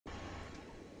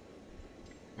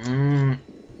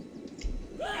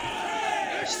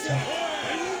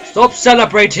Stop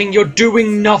celebrating, you're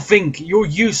doing nothing, you're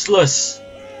useless.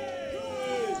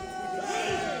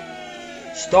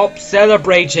 Stop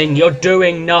celebrating, you're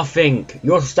doing nothing.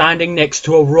 You're standing next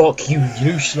to a rock, you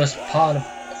useless part of...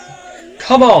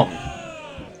 Come on!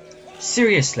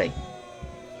 Seriously.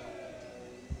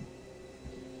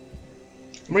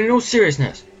 I mean, in all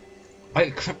seriousness,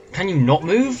 can you not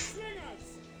move?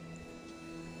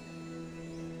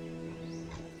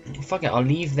 Fuck it, I'll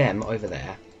leave them over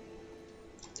there.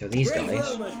 So these guys.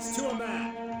 Romans to a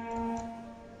man.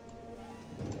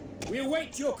 We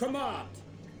await your command.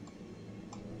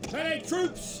 Panic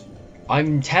troops.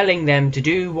 I'm telling them to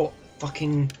do what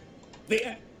fucking.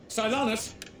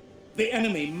 Silanus, the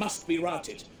enemy must be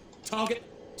routed. Target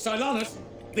Silanus,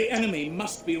 the enemy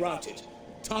must be routed.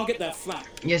 Target their flank.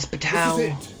 Yes, but how?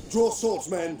 This is it. Draw swords,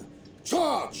 men.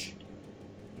 Charge.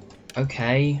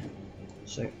 Okay.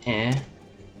 So air.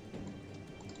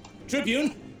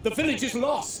 Tribune, the village is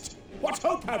lost. What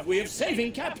hope have we of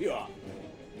saving Capua?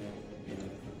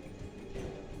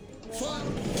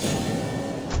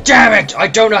 Damn it! I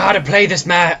don't know how to play this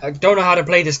I don't know how to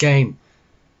play this game.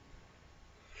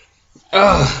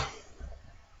 Ugh.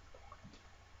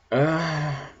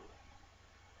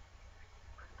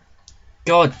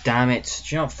 God damn it.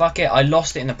 Do you know what? Fuck it. I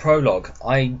lost it in the prologue.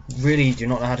 I really do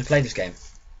not know how to play this game.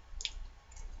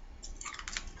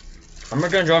 I'm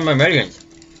not going to join my millions.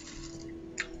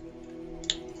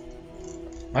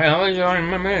 I'm going to join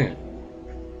my millions.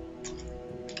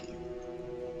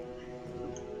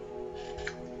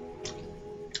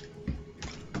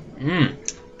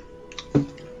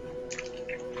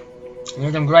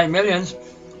 Here's some great millions.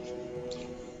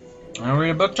 I'll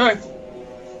read a book too.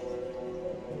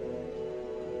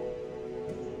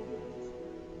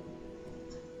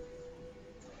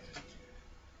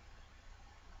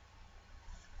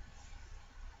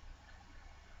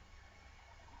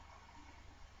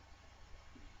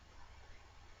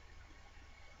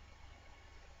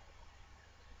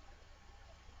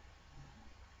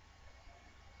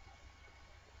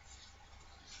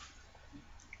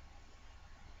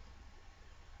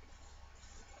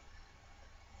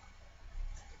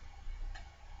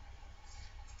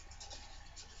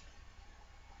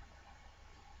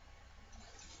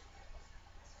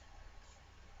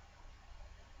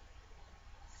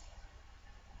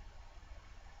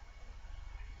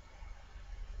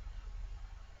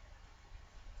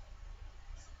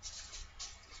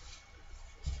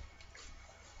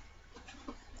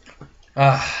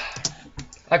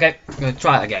 Okay, I'm going to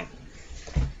try it again.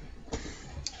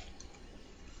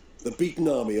 The beaten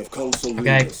army of Consul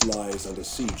Remus lies under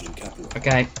siege in Capua.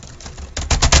 Okay.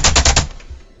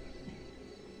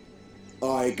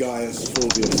 I, Gaius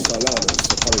Fulvius Silanus,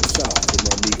 have hurried south with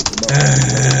my meager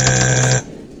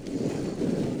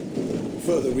command.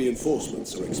 Further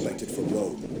reinforcements are expected from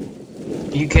Rome.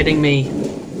 Are you kidding me?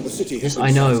 The city Yes,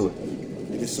 I know.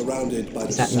 It is surrounded by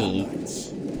Is the that me?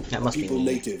 Samnites, That must be people me.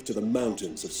 native to the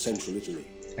mountains of central Italy.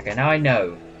 Okay, now I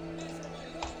know.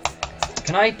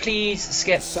 Can I please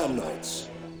skip? Samnites.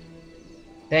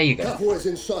 There you go. Capua is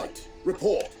in sight.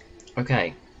 Report.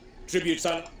 Okay. Tribute,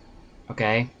 son.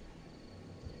 Okay.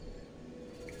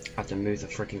 I have to move the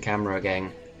freaking camera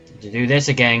again. To do this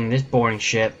again, this boring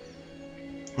shit.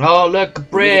 Oh, look, a The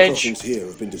bridge! crossings here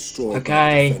have been destroyed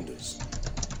Okay. by the defenders.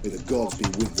 May the gods be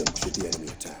with them should the enemy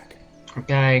attack.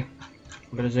 Okay.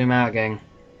 I'm gonna zoom out again.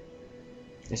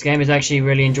 This game is actually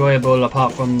really enjoyable,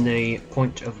 apart from the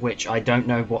point of which I don't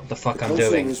know what the fuck I'm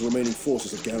doing. His remaining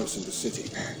forces have garrisoned the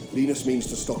city. Linus means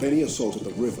to stop any assault at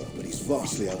the river, but he's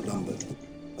vastly outnumbered.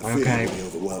 I fear Okay. he'll be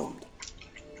overwhelmed.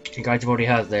 You guys have already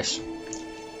heard this.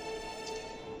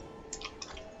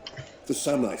 The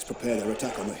Samnites prepare their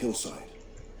attack on the hillside.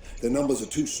 Their numbers are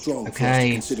too strong for us to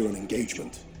Okay. consider an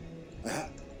engagement.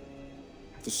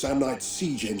 The Samnite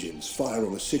siege engines fire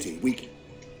on the city.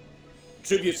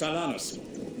 Tribute, Silanus.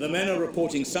 The men are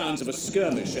reporting signs of a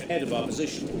skirmish ahead of our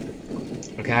position.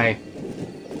 Okay.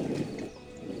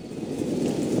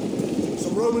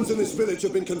 Some Romans in this village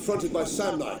have been confronted by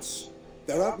Samnites.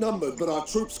 They're outnumbered, but our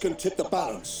troops can tip the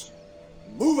balance.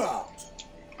 Move out!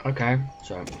 Okay,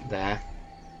 so there.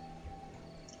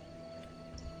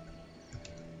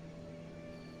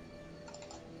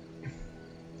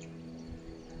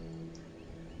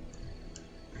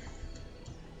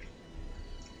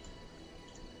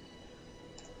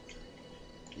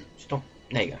 Stop.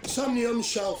 There you go. Samnium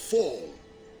shall fall.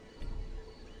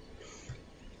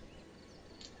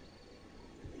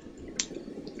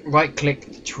 Right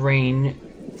click terrain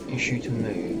issue to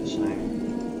move, so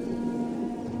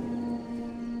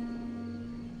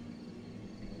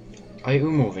are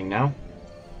you moving now?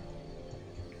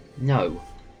 No.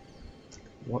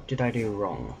 What did I do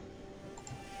wrong?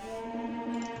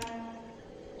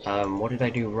 What did I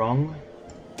do wrong?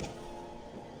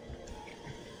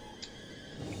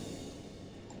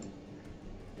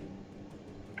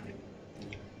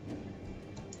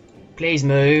 Please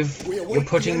move. You're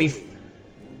putting me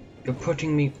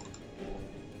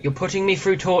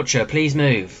through torture. Please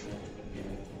move.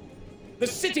 The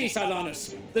city,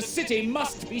 Silanus! The city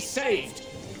must be saved!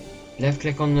 Left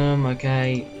click on them,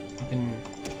 okay. I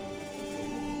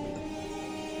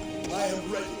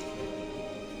am ready.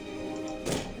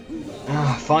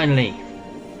 Ah, finally.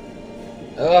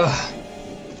 Ugh.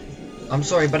 I'm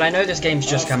sorry, but I know this game's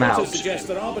just come out.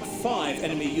 There are but 5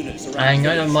 enemy units around. I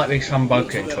know there might be some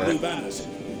bug into it.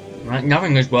 Right,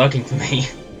 nothing is working for me.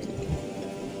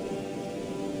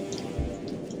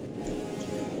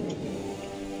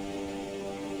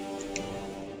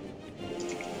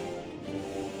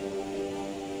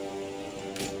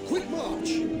 Quick march.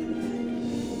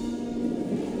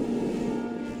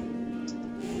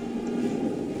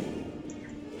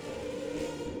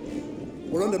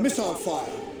 We're under missile fire.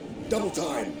 Double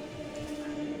time.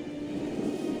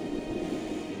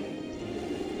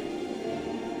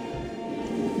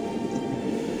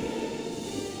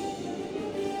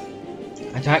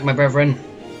 Attack, my brethren.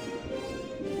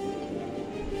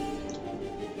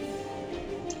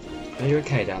 Are you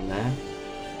okay down there?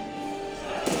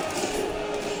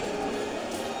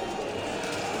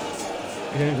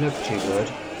 You don't look too good.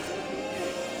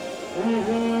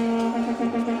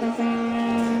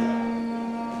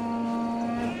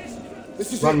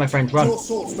 This is Run, it. my friends, run. Draw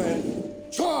swordsmen.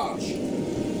 Charge!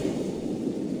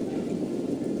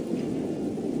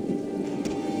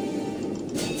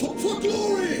 For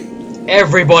glory!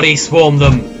 Everybody swarm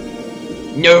them!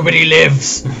 Nobody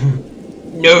lives!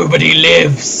 Nobody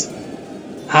lives!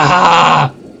 Ha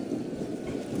ha!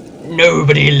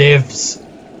 Nobody lives!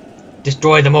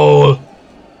 Destroy them all!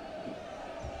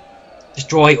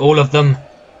 Destroy all of them!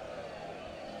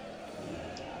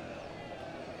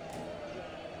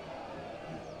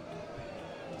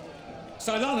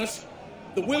 Silanus,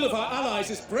 the will of our allies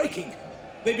is breaking.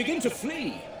 They begin to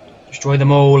flee. Destroy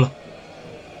them all!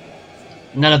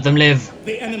 None of them live!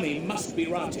 The enemy must be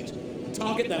routed.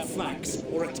 Target their flanks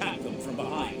or attack them from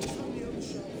behind.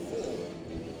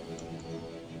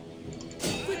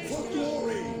 For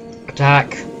glory!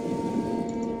 Attack!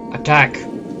 Attack!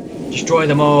 Destroy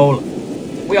them all!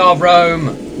 We are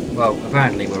Rome! Well,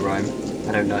 apparently we're Rome.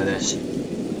 I don't know this.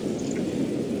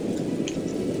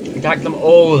 Attack them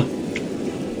all!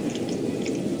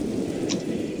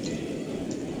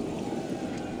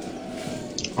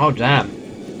 Oh damn.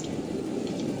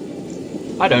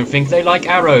 I don't think they like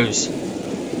arrows.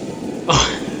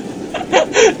 Oh.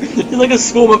 It's like a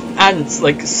swarm of ants,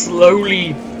 like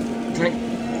slowly like,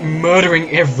 murdering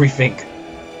everything.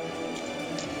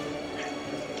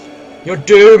 You're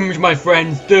doomed, my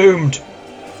friends, doomed.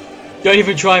 Don't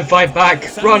even try and fight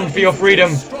back. Run for your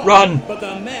freedom. Run.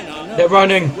 They're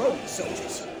running.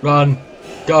 Run.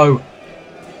 Go.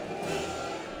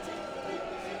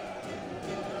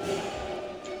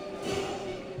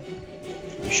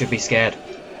 You should be scared.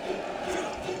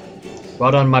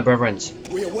 Well done, my brethren.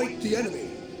 We await the enemy.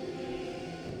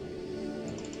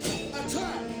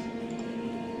 Attack!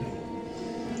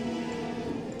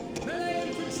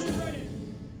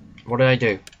 What did I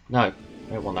do? No, I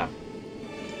don't want that.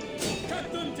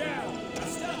 Cut them down!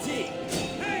 Astati!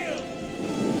 Hail!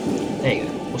 There you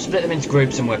go. We'll split them into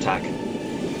groups and we'll attack.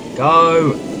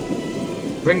 Go!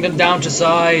 Bring them down to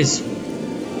size!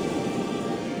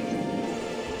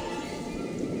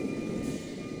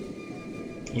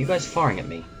 Are you guys firing at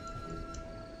me?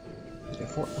 I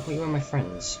thought you were my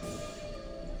friends.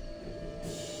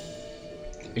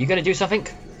 Are you gonna do something?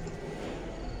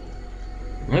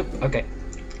 Nope, okay.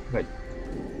 Good.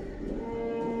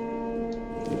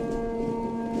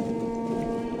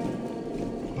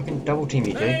 I can double team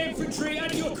you, dude. Infantry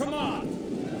at your command!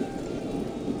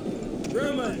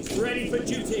 Romans ready for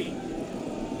duty!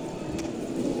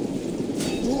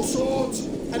 Draw swords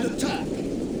and attack!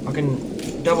 I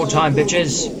can double time,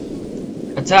 bitches.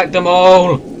 Attack them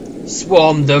all!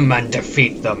 Swarm them and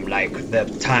defeat them like the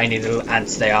tiny little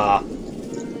ants they are.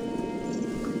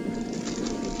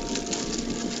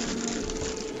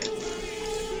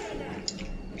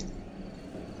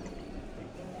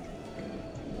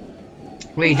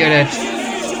 We did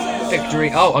it!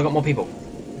 Victory! Oh, I got more people.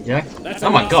 Yeah? Oh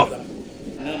my god!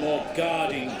 No more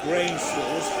guarding grain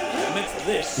stores. Meant for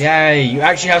this. Yay, you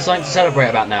actually have something to celebrate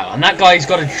about now. And that guy's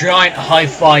got a giant high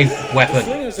five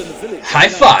weapon. High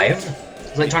five?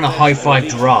 It's like trying to high five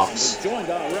giraffes. Joined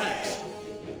our ranks.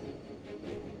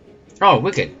 Oh,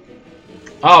 wicked.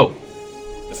 Oh.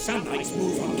 The Sun Knights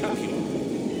move on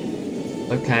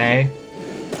Capuan. Okay.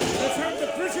 Defend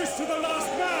the British to the last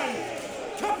man!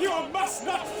 Capuan must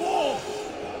not fall!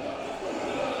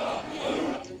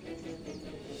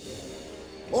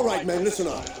 All right, men, listen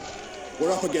up.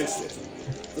 We're up against it.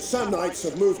 The Sun Knights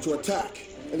have moved to attack,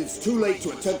 and it's too late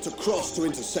to attempt to cross to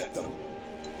intercept them.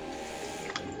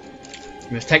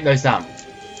 Let's take those down.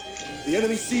 The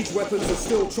enemy siege weapons are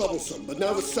still troublesome, but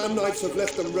now the Sun Knights have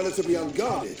left them relatively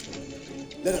unguarded.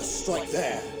 Let us strike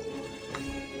there.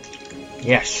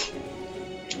 Yes.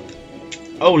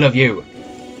 All of you.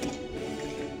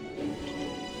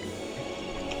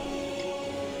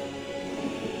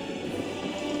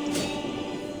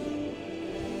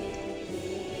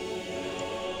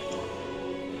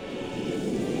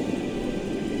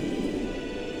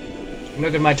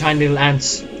 Look at my tiny little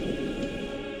ants.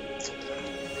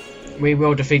 We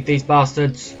will defeat these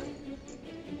bastards.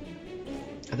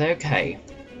 Are they okay?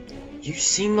 You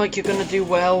seem like you're gonna do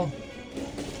well.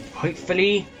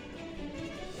 Hopefully.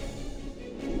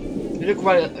 You look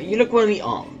well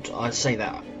armed, I'd say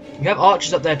that. You have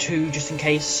archers up there too, just in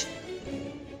case.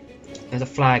 There's a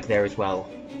flag there as well.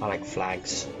 I like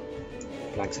flags.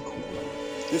 Flags are cool.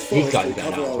 This These forest guys will are going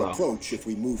cover out as our well. approach if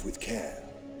we move with care.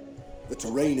 The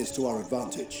terrain is to our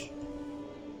advantage.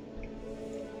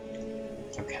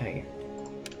 Okay.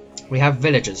 We have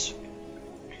villagers.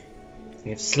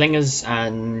 We have slingers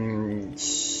and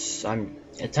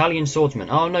Italian swordsmen.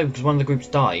 Oh no, because one of the groups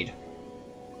died.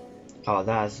 Oh,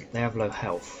 they have low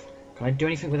health. Can I do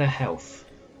anything with their health?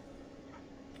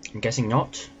 I'm guessing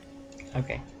not.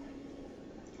 Okay.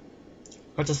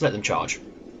 I'll just let them charge.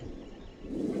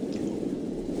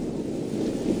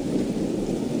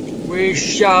 We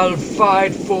shall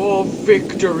fight for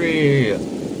victory!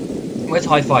 Where's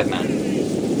High Five Man?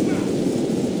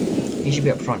 He should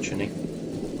be up front, shouldn't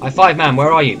he? High Five Man,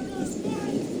 where are you?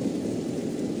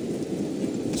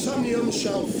 Samnium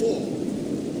shall fall.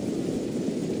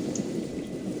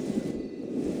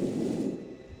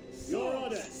 Your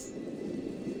orders!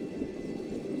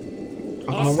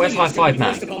 Oh, where's High Five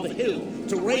Man? Placed upon the hill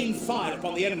to rain fire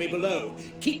upon the enemy below.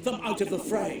 Keep them out of the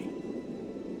fray.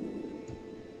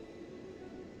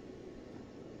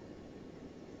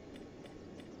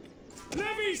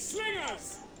 Levy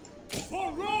slingers!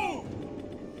 For Rome!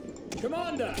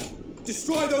 Commander!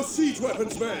 Destroy those siege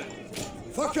weapons, men!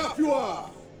 Fuck up you are!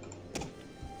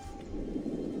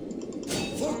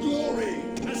 For glory!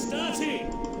 Astarte!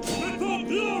 And for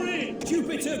glory!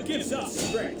 Jupiter gives us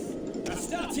strength!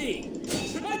 Astarte!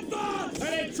 Advance!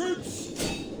 Allied troops!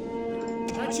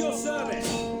 At your service!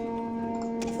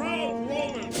 Proud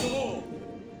Romans all!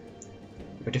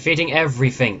 We're defeating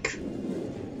everything.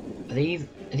 Are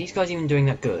these guys even doing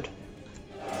that good?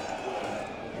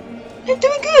 They're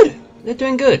doing good! They're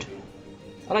doing good.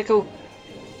 I like how...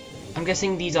 I'm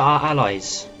guessing these are our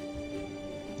allies.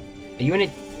 Are you in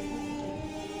a...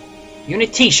 You're in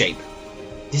a T shape.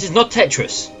 This is not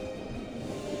Tetris.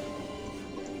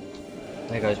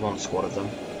 There goes one squad of them.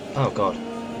 Oh god.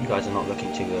 You guys are not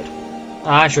looking too good.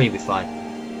 Ah, I'm sure you'll be fine.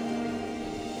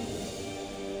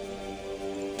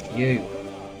 You.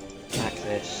 Attack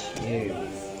this. You.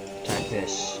 Attack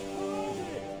this.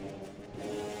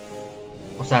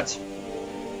 What's that?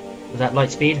 Was that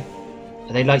light speed?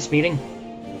 Are they light speeding?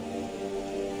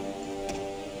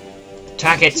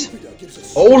 Attack it!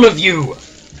 All of you!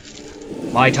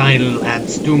 My tiny little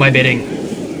ants, do my bidding.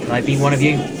 Can I be one of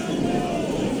you?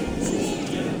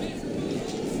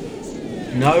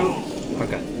 No?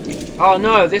 Okay. Oh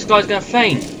no, this guy's gonna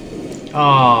faint!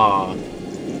 Ah.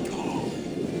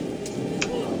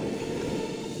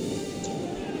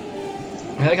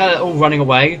 I think they're all running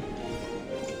away.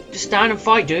 Just stand and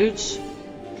fight, dudes.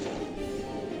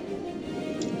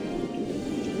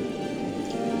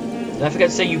 Don't forget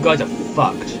to say you guys are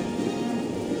fucked.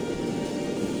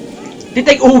 Did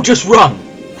they all just run?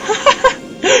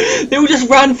 They all just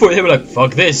ran for it. They were like,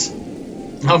 fuck this.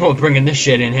 I'm not bringing this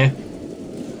shit in here.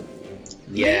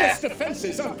 Yeah. The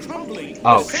defenses are crumbling.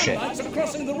 Oh, the shit. Samnites are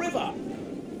crossing the river.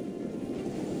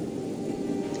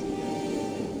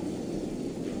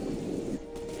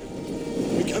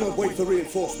 We cannot wait for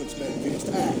reinforcements, men. We must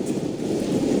act.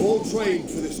 We've all trained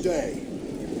for this day.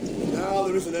 Now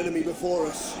there is an enemy before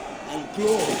us, and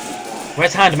glory.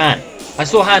 Where's Handman? I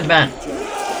saw Handman.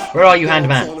 Where are you,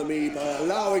 Handman? Honor me by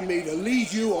allowing me to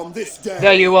lead you on this day.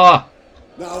 There you are.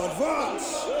 Now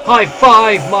advance. High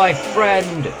five, my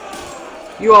friend.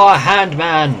 You are a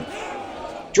Handman.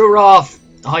 Giraffe.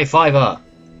 High fiver.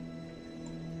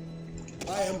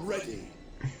 I am ready.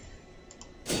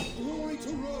 Glory to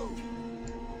Rome.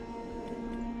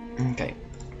 Okay.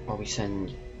 Well, we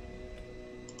send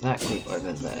that group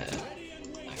over there.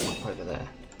 Up over there.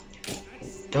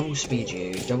 Double speed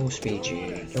you, double speed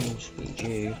you, double speed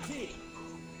you.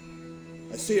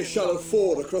 I see a shallow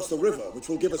ford across the river, which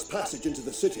will give us passage into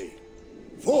the city.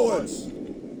 Forwards!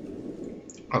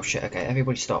 Oh shit, okay,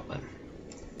 everybody stop then.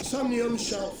 Samnium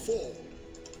shall fall.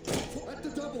 At the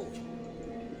double.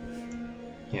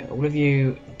 Yeah, all of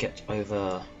you get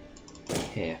over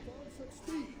here.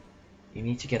 You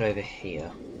need to get over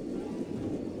here.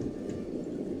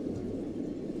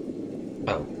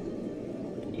 Oh.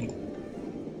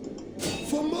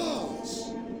 For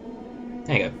Mars!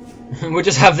 There you go. We'll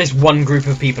just have this one group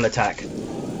of people attack.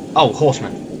 Oh,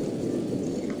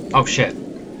 horsemen. Oh shit.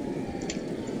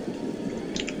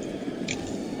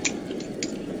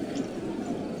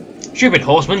 Stupid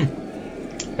horseman!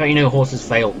 Don't you know horses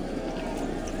fail?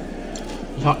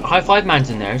 High Five Man's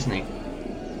in there, isn't he?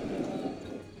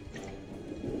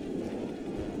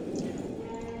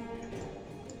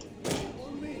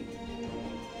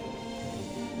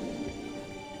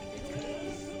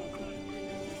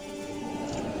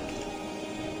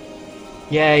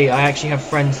 Yay, I actually have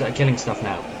friends that are killing stuff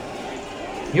now.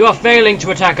 You are failing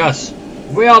to attack us!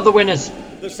 We are the winners!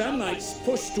 The Samnites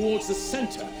push towards the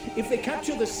center. If they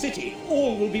capture the city,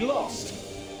 all will be lost.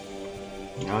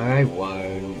 I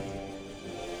won't.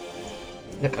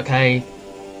 Look, okay.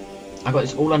 I've got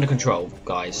this all under control,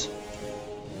 guys.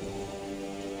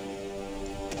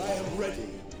 I am ready.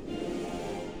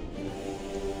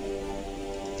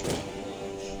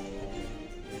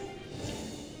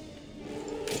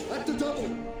 At the double.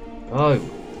 Oh.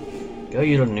 Go,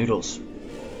 you little noodles.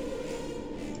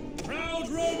 Proud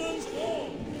Romans fall!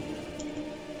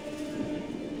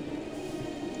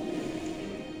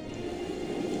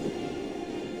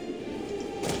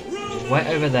 Right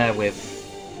over there with...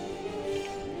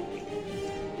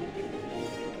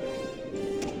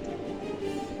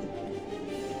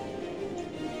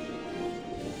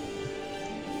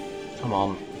 Come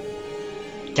on.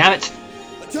 Damn it!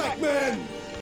 Attack, men!